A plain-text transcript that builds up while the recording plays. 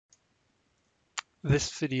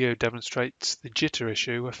This video demonstrates the jitter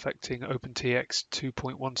issue affecting OpenTX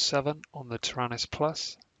 2.1.7 on the Taranis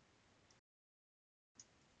Plus.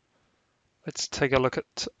 Let's take a look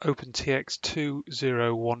at OpenTX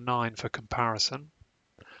 2.0.1.9 for comparison.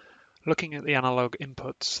 Looking at the analog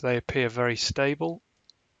inputs, they appear very stable.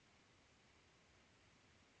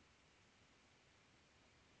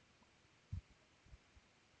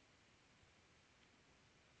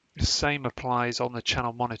 The same applies on the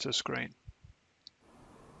channel monitor screen.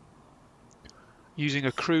 Using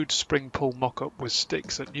a crude spring pull mock-up with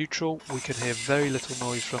sticks at neutral, we can hear very little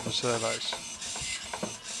noise from the servos.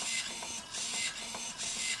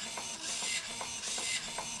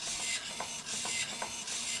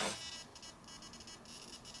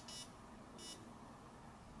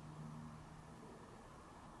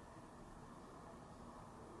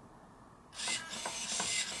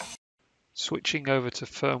 Switching over to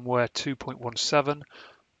firmware 2.1.7,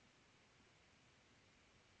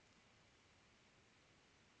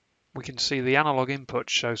 we can see the analog input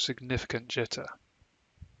shows significant jitter.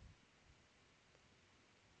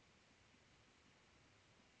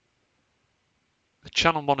 The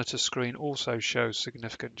channel monitor screen also shows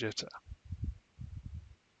significant jitter.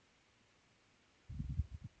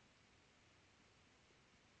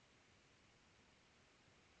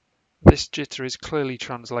 This jitter is clearly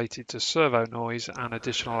translated to servo noise and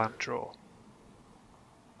additional amp draw.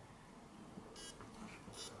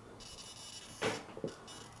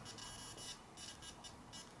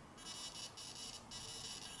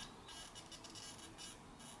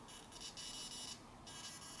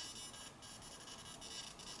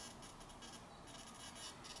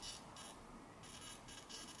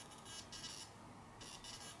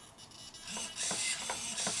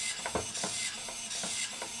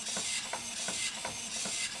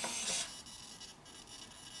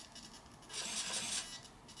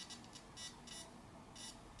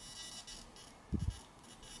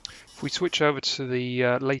 If we switch over to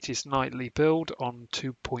the latest nightly build on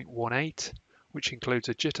 2.18, which includes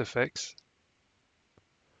a jitter fix,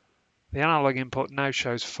 the analog input now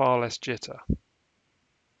shows far less jitter.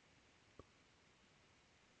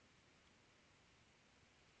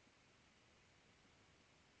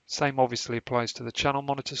 Same obviously applies to the channel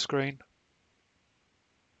monitor screen.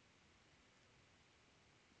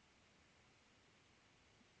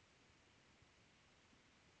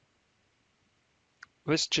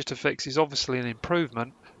 This jitter fix is obviously an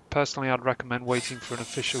improvement. Personally, I'd recommend waiting for an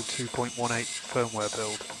official 2.18 firmware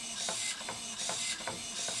build.